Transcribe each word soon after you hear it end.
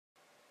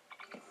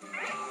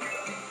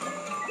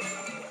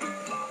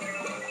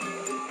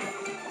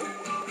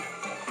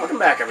Welcome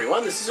back,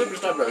 everyone. This is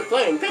Superstar Brothers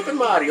playing Paper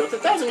Mario at the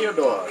 1000-Year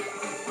Door.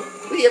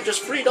 We have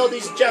just freed all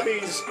these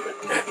jabbies...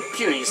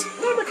 Punis.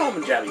 Why do I call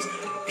them jabbies?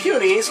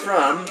 Punis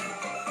from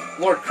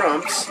Lord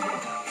Crump's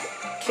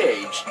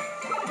cage.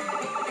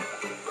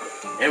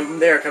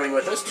 And they're coming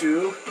with us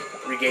to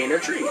regain their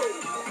tree.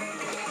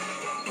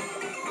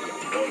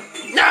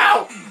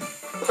 No!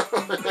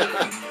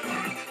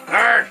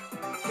 Arrgh!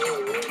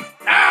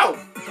 Ow!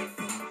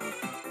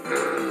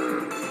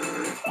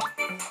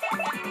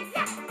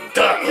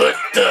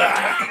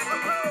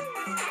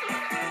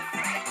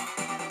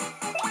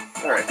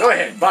 Alright, go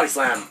ahead. Body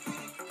slam.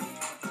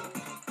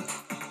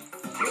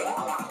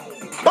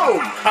 Boom!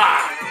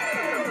 Ha!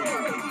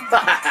 Ha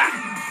ha ha!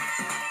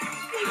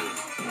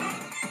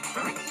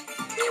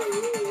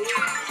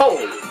 Ho!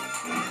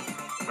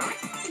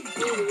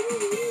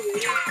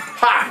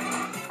 Ha!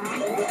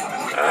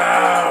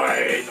 Oh, I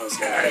hate those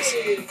guys.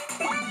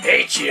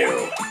 Hate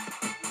you.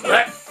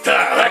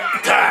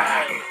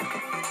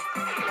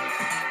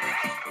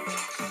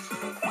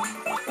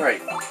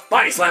 Alright,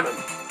 body slam him.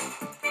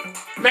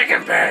 Make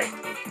him pay.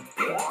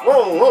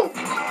 Whoa, whoa.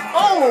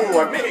 Oh,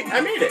 I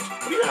made it.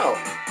 What do you know?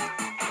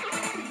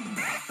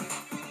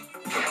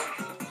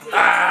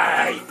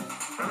 Aye.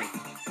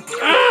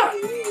 Ah!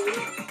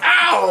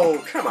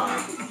 Ow! Come on.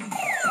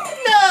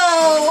 No!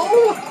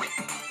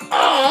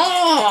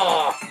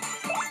 Oh!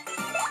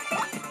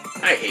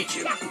 I hate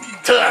you.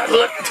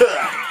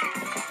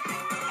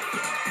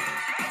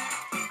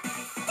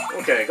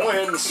 Okay, go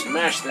ahead and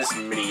smash this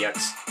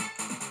mini-yucks.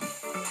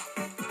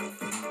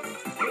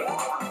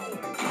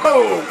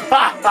 Boom!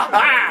 Ha ha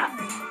ha!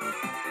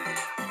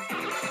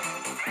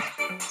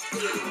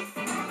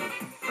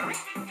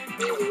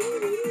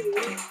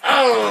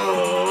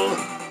 Oh!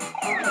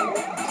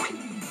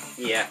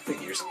 Yeah,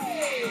 figures.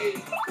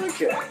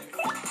 Okay.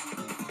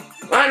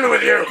 On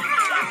with you!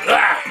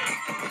 Ah!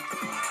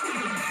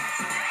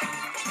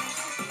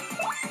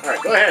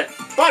 Alright, go ahead.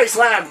 Body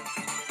slam!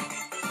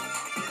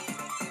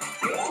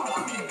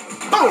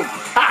 Boom!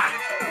 Ha!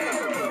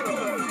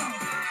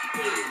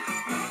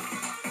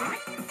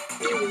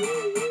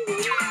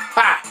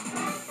 Ha!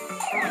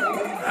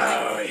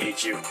 Oh, I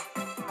hate you. I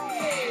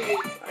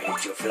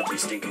hate your filthy,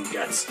 stinking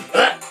guts.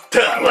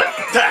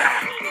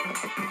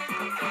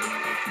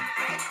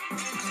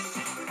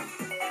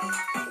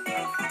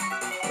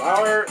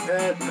 Flower?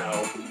 No.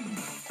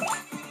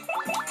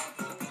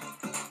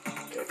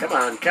 Okay, come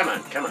on, come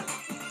on, come on.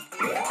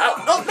 Oh,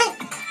 oh, no!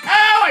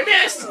 Oh, I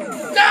missed!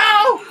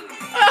 No!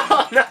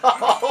 Oh, no!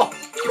 Oh!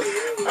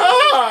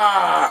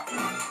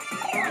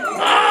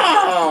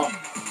 Oh!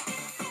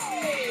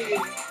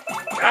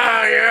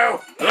 Oh, you!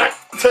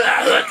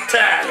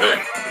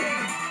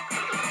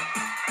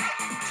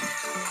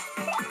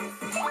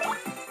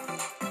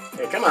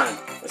 Okay, come on.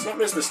 Let's not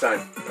miss this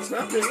time. Let's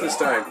not miss this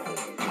time.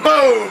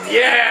 Boom!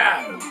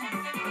 Yeah!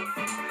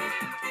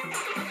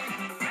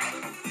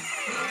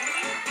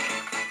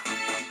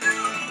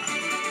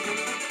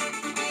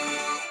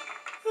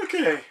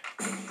 Okay.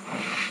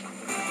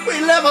 We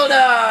leveled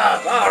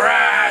up!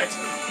 Alright!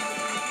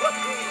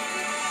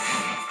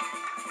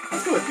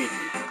 Let's go with BP.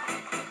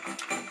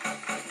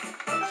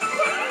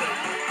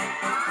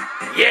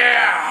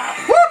 Yeah!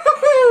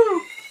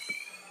 Woo-hoo-hoo!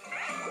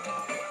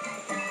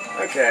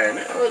 Okay,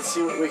 now let's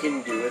see what we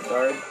can do with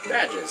our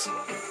badges.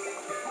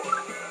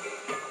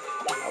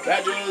 Our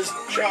badges,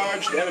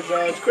 charge, damage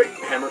dodge, quick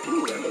hammer.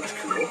 Ooh, that looks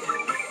cool.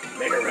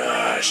 Mega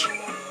rush.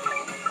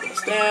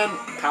 Stand,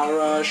 power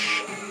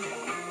rush.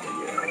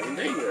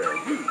 Danger.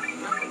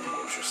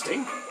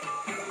 Interesting.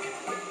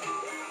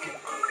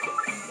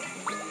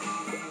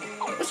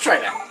 Let's try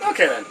that.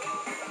 Okay then.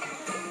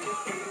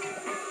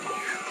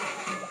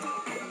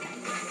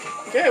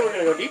 Okay, we're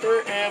gonna go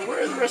deeper, and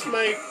where are the rest of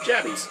my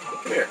jabbies?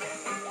 Come here.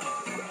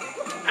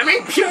 I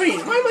mean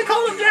Punis! Why am I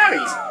calling them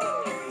jabbies?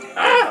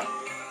 Ah!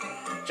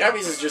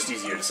 Jabbies is just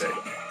easier to say.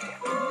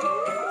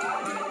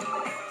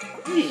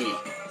 Hee.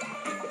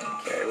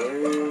 Okay,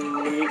 we're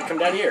gonna need to come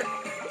down here.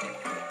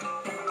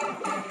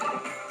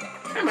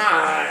 Come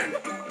on!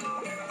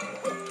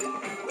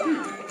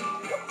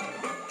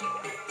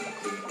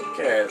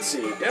 Okay, let's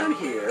see. Down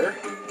here...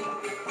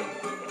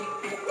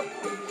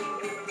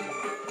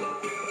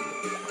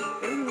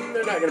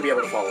 they're not going to be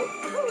able to follow it.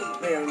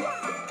 They are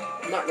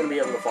not going to be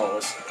able to follow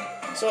us.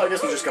 So I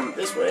guess we'll just come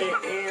this way,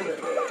 and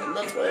that way, and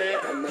that way,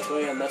 and that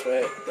way, and that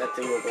way. That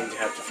thing we're going to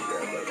have to figure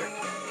out later.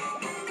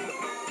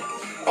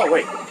 Oh,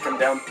 wait. Come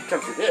down,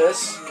 come through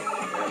this,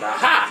 and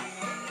aha!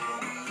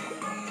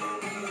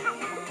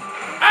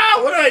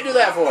 Ah, what did I do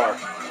that for?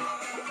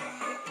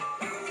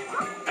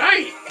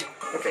 Aye!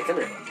 Okay, come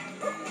here.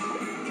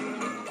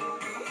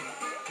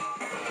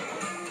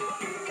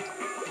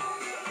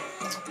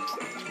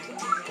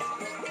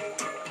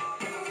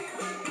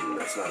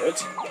 That's not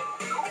it.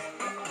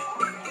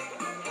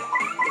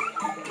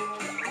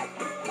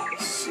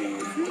 Let's see,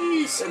 if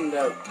we send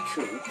out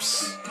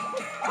coops...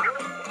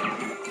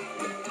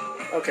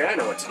 Okay, I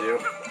know what to do.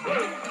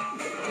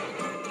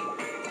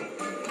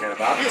 Kind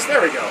of obvious.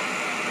 There we go.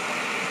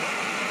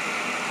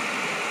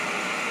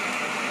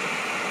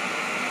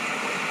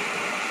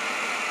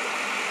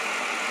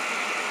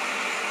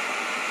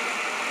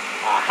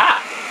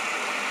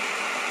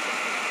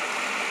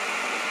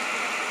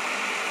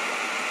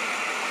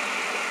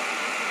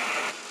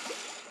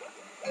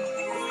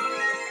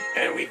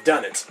 And we've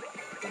done it.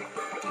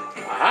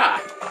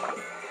 Aha!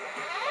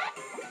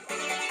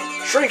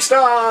 Shrink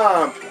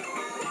Stomp!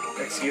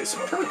 Execute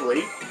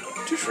superbly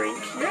to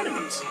shrink your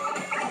enemies.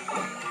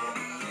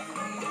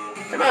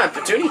 Come on,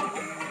 Puni!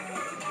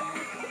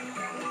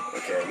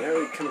 Okay, now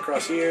we come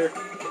across here.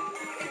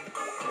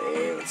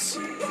 And let's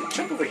see, if we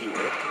jump over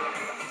here.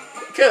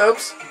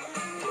 Coops!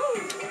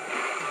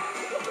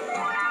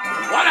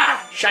 Voila!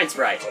 Shines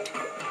bright.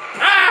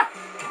 Ah!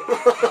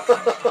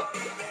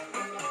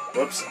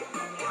 Whoops.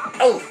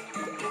 Oh!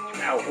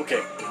 Ow,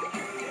 okay.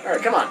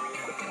 Alright, come on.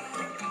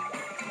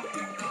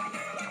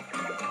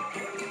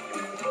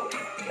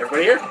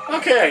 Everybody here?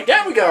 Okay,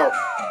 down we go!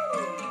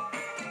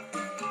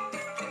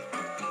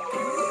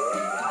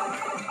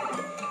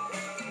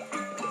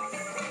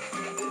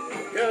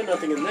 There we go,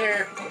 nothing in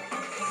there.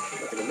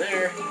 Nothing in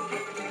there.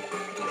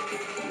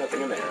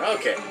 Nothing in there.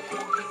 Okay.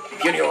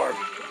 Puny Orb.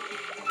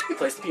 We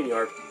placed the Puny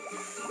Orb.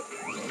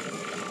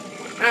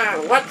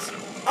 Ah, what?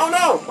 Oh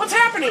no! What's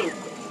happening?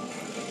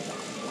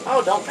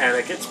 Oh, don't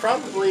panic. It's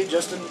probably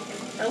just an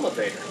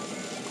elevator.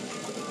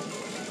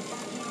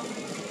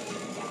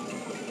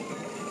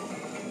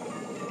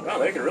 Well,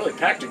 they can really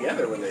pack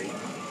together when they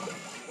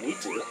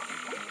need to.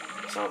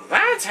 So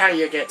that's how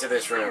you get to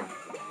this room.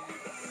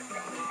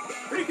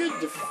 Pretty good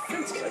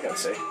defenses, I gotta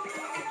say.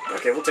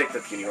 Okay, we'll take the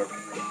Puny Orb.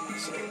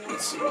 So,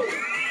 let's see.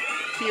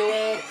 Heal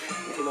up,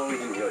 even though we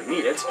didn't really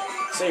need it.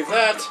 Save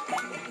that.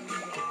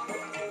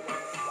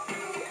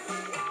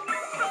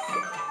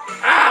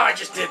 Ow, I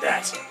just did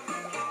that!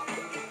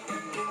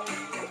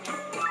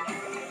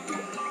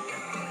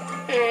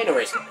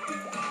 Anyways,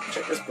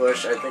 check this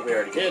bush. I think we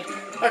already did.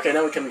 Okay,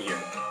 now we come in here.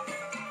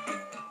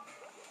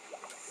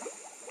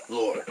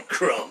 Lord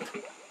Crump.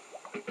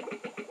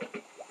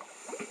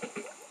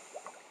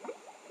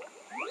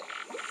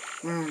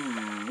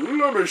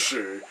 Let me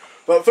see.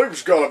 That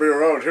thing's gotta be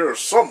around here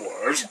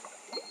somewheres.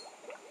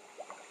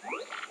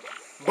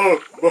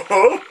 But,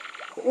 huh?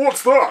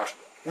 What's that?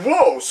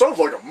 Whoa, sounds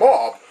like a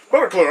mob.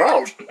 Better clear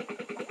out.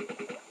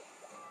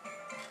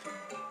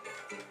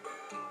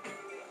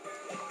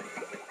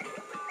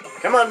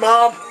 Come on,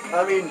 mob.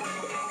 I mean,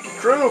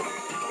 crew.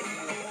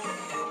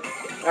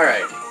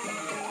 Alright.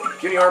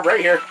 Puny Orb right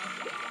here.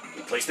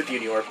 We place the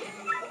Puny Orb.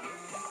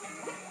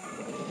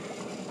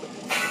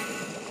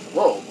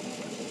 Whoa.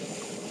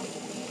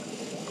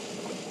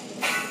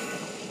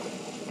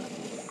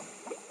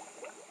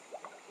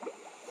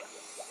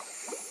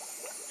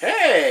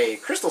 Hey,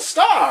 Crystal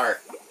Star!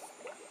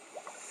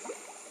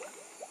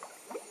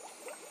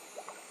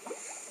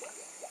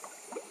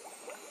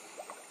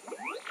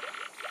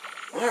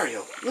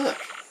 Mario, look!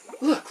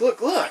 Look,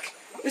 look, look!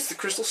 It's the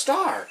Crystal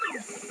Star!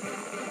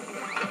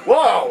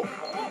 Whoa!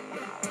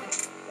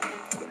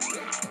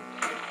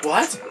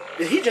 What?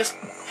 Did he just...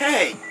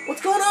 Hey,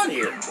 what's going on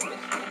here?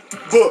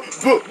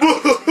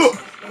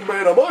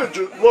 Man, am I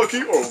just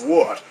lucky or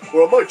what?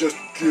 Or am I just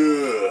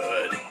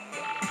good?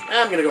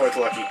 I'm gonna go with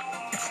lucky.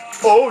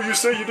 Oh, you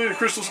say you need a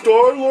crystal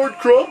star, Lord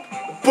Crump?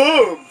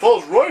 Boom!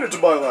 Falls right into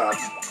my lap.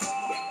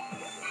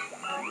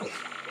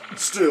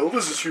 Still,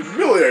 this is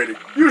humiliating.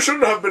 You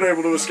shouldn't have been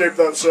able to escape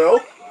that cell.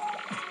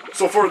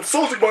 So for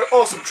insulting my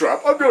awesome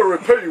trap, I'm gonna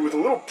repay you with a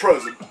little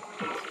present.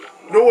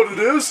 Know what it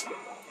is?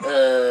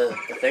 A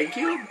thank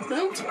you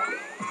note?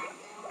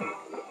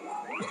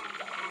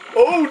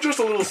 Oh, just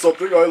a little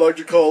something I like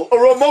to call a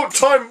remote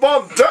time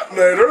bomb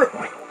detonator.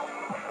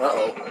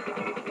 Uh-oh.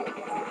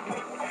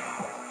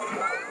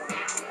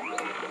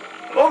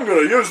 I'm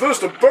gonna use this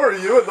to bury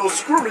you and those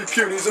squirmy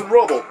punies in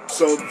rubble.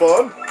 Sound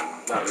fun?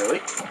 Not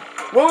really.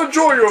 Well,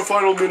 enjoy your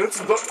final minutes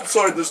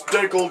inside this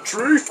dank old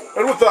tree,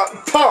 and with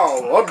that,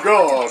 pow, I'm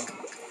gone.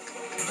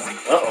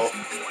 Uh-oh.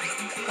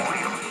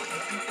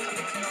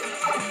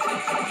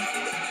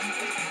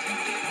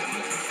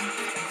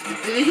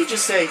 Did he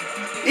just say,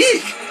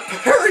 eek!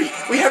 Hurry!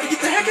 We have to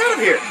get the heck out of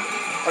here!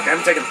 Okay,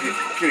 I'm taking the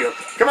Puny Orb.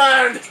 Come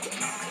on!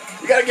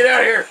 We gotta get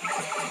out of here!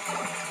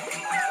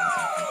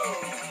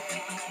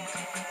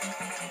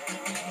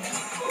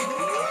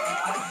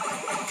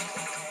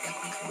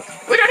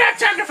 We don't have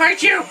time to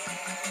fight you!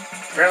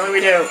 Apparently we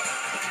do.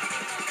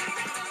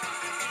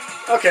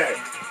 Okay,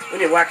 we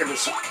need to whack him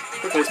as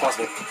quickly as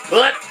possible.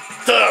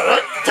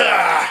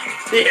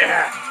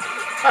 Yeah!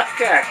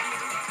 Okay.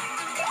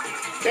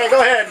 Okay,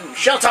 go ahead and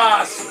shell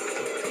toss!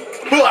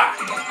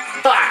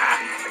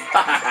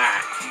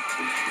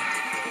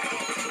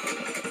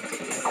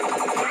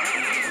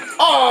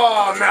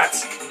 Oh,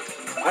 nuts!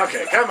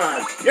 Okay, come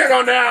on. You're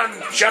going down,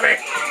 chubby!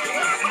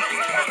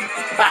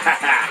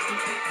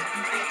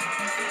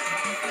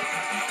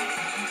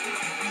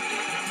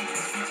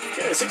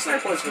 Okay, 69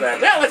 points for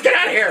that. Now let's get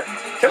out of here!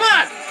 Come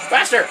on!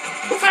 Faster!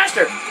 Move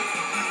faster!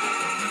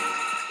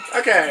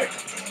 Okay.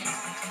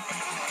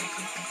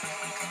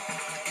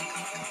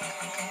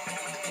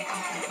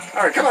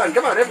 Alright, come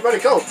on, everybody,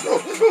 go!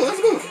 Go,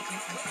 let's move!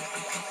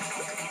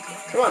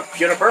 Come on,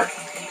 Puniper!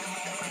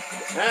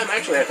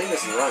 Actually, I think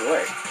this is the wrong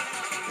way.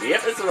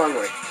 Yep, it's the wrong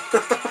way.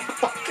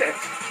 Okay.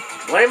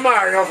 Blame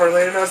Mario for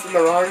leading us in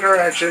the wrong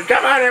direction.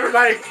 Come on,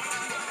 everybody!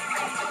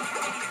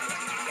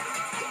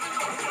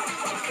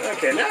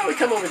 Okay, now we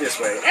come over this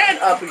way, and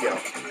up we go.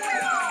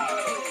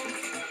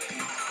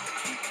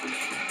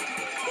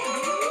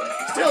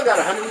 Still got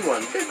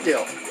 101. Good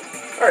deal.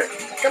 Alright,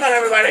 come on,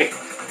 everybody.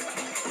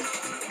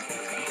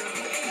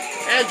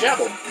 And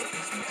Jabble.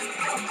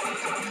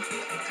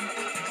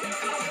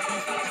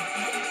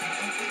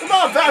 Come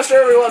on, faster,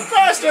 everyone,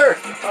 faster!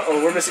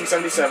 Uh-oh, we're missing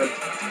 77.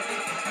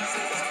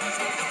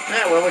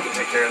 Yeah, well, we can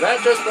take care of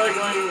that just by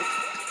going...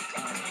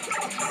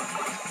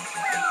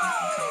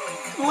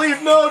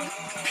 Leave no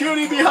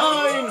Puni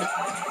behind!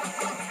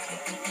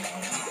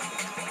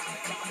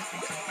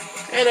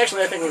 And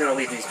actually, I think we're going to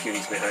leave these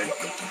Punis behind.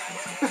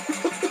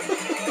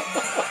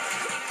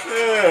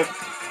 Yeah.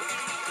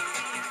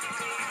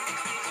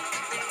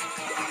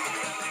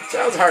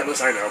 Sounds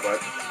heartless, I know,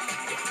 but...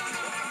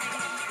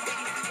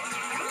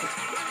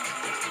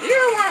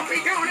 You won't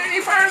be going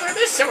any farther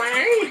this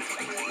way!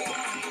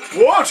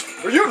 What?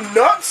 Are you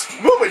nuts?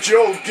 Move it, you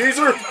old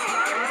geezer!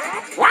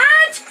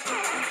 What?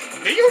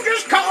 Did you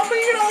just call me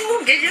an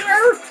old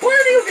geezer?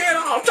 Where do you get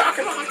off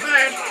talking like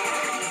that?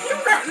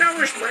 You've got no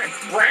respect,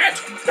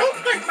 brat. Don't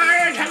think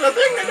my age has a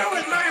thing to do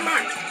with my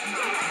might.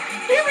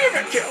 Even if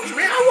it kills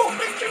me, I won't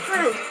let you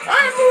through.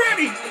 I'm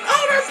ready.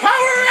 Outer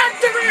power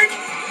activate!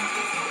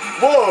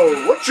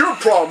 Whoa, what's your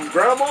problem,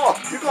 Grandma?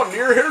 You got an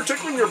ear hair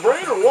tickling your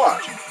brain or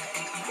what?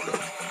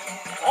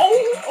 Oh,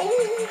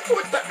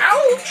 with the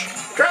ouch!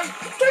 Can't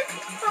take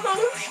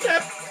another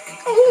step.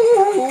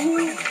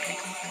 Oh,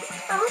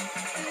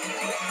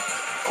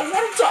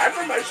 what a time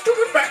for my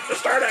stupid back to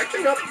start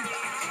acting up.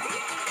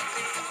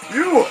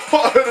 You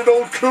hot-headed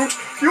old coot!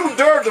 You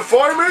dare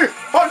defy me?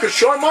 I could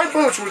shine my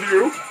boots with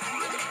you!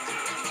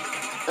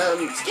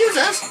 Excuse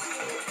us?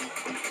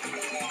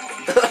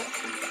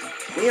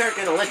 We aren't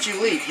gonna let you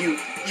leave, you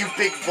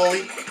big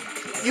bully.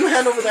 You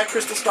hand over that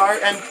crystal star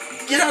and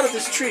get out of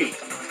this tree.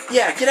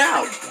 Yeah, get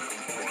out!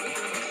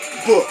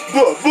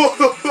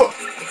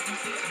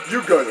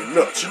 You guys are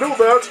nuts, you know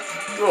that?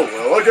 Oh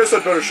well, I guess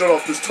I'd better shut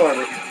off this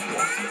timer.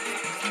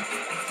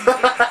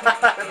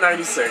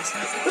 96.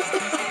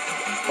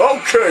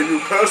 Okay, you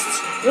pests.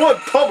 One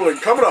pummeling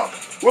coming up.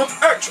 With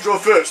extra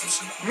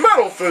fists.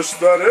 Metal fists,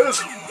 that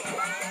is.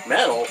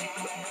 Metal?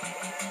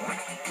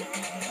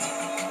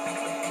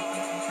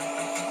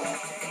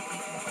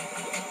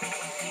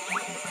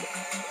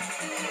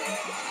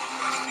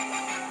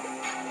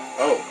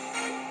 Oh.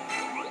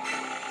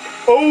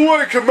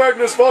 Awake,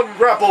 Magnus von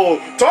Grapple!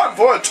 Time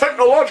for a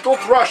technological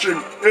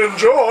thrashing!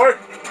 Enjoy!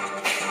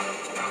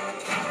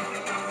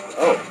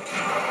 Oh.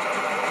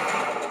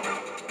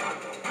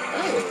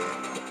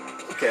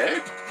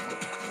 Okay.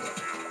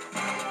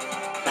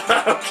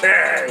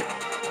 Okay.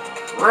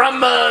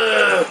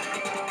 Rumble!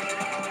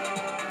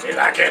 You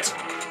like it?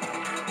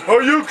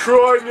 Are you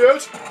crying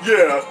yet?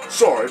 Yeah,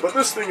 sorry, but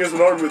this thing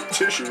isn't armed with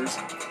tissues.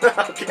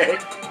 Okay.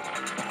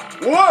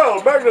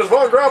 Well, Magnus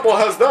von Grapple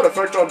has that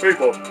effect on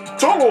people.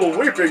 Total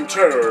weeping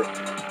terror.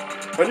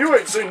 And you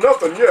ain't seen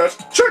nothing yet.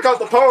 Check out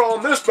the power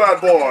on this bad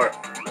boy.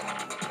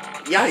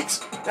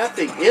 Yikes, that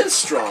thing is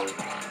strong.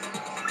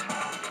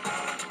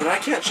 But I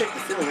can't shake the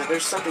feeling that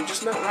there's something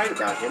just not right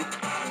about him.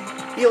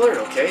 Be alert,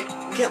 okay?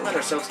 We can't let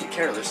ourselves get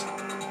careless.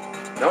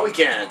 No, we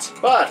can't.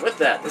 But with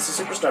that, this is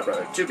Superstar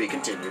Brother, to be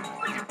continued.